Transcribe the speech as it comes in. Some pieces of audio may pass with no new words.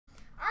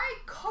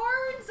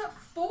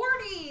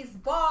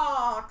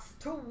box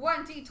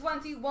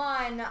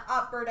 2021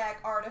 Upper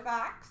Deck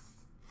Artifacts.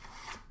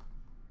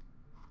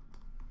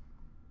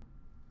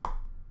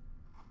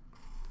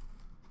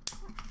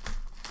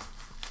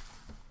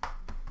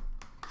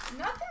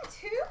 Nothing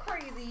too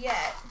crazy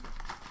yet,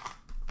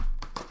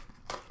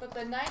 but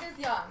the night is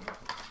young.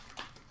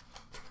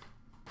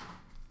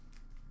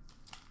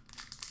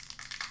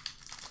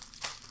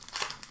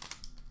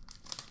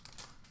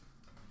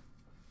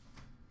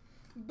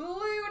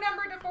 Blue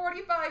number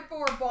 /45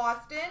 for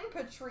Boston,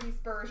 Patrice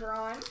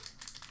Bergeron.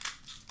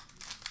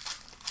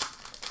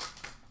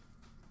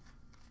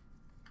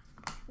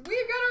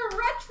 We've got a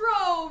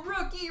retro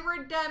rookie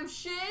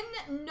redemption,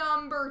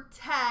 number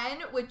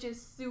 10, which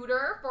is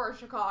Suter for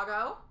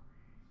Chicago.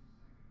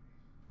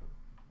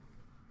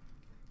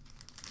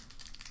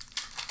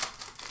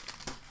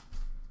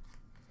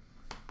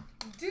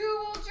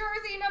 Dual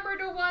jersey number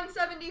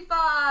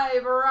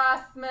 /175,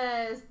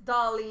 Rasmus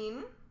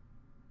Dahlin.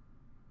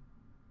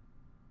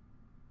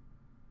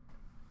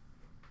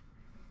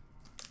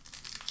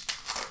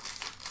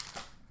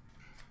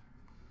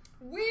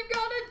 We've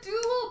got a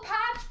dual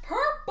patch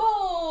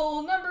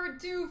purple, number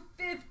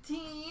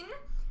 /215,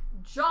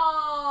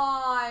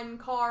 John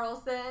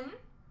Carlson.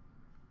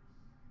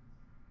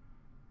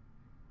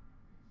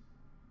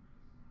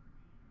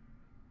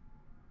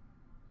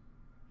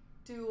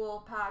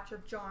 Dual patch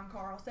of John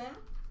Carlson.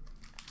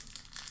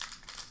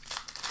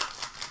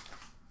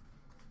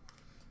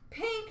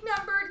 Pink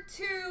number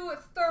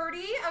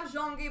 /230 of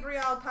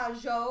Jean-Gabriel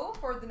Pageau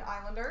for the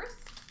Islanders.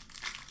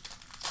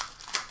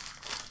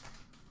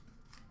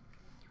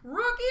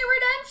 Rookie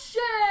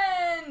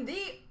redemption,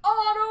 the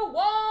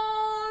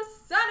Ottawa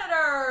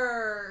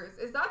Senators.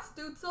 Is that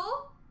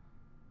Stützle?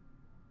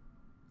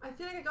 I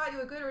feel like I got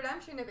you a good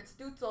redemption if it's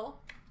Stützle.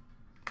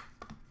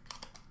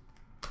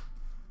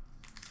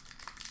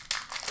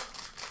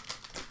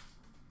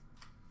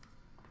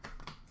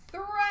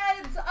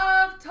 Threads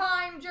of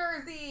Time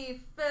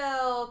jersey,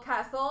 Phil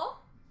Kessel.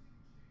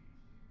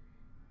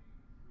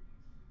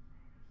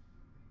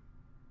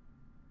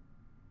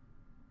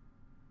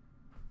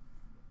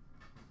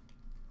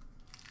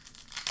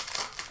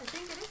 I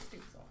think it is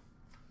Stützle.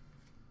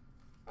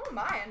 Oh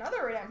my,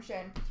 another redemption.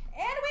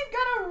 And we've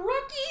got a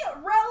rookie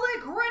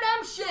relic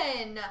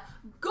redemption.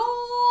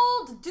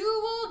 Gold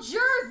dual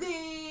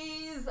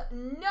jerseys,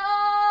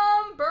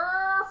 number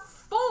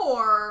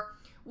 4,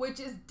 which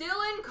is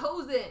Dylan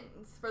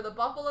Cozens for the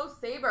Buffalo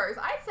Sabres.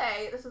 I'd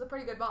say this is a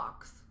pretty good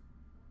box.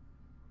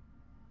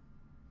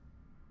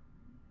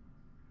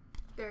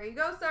 There you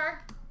go, sir.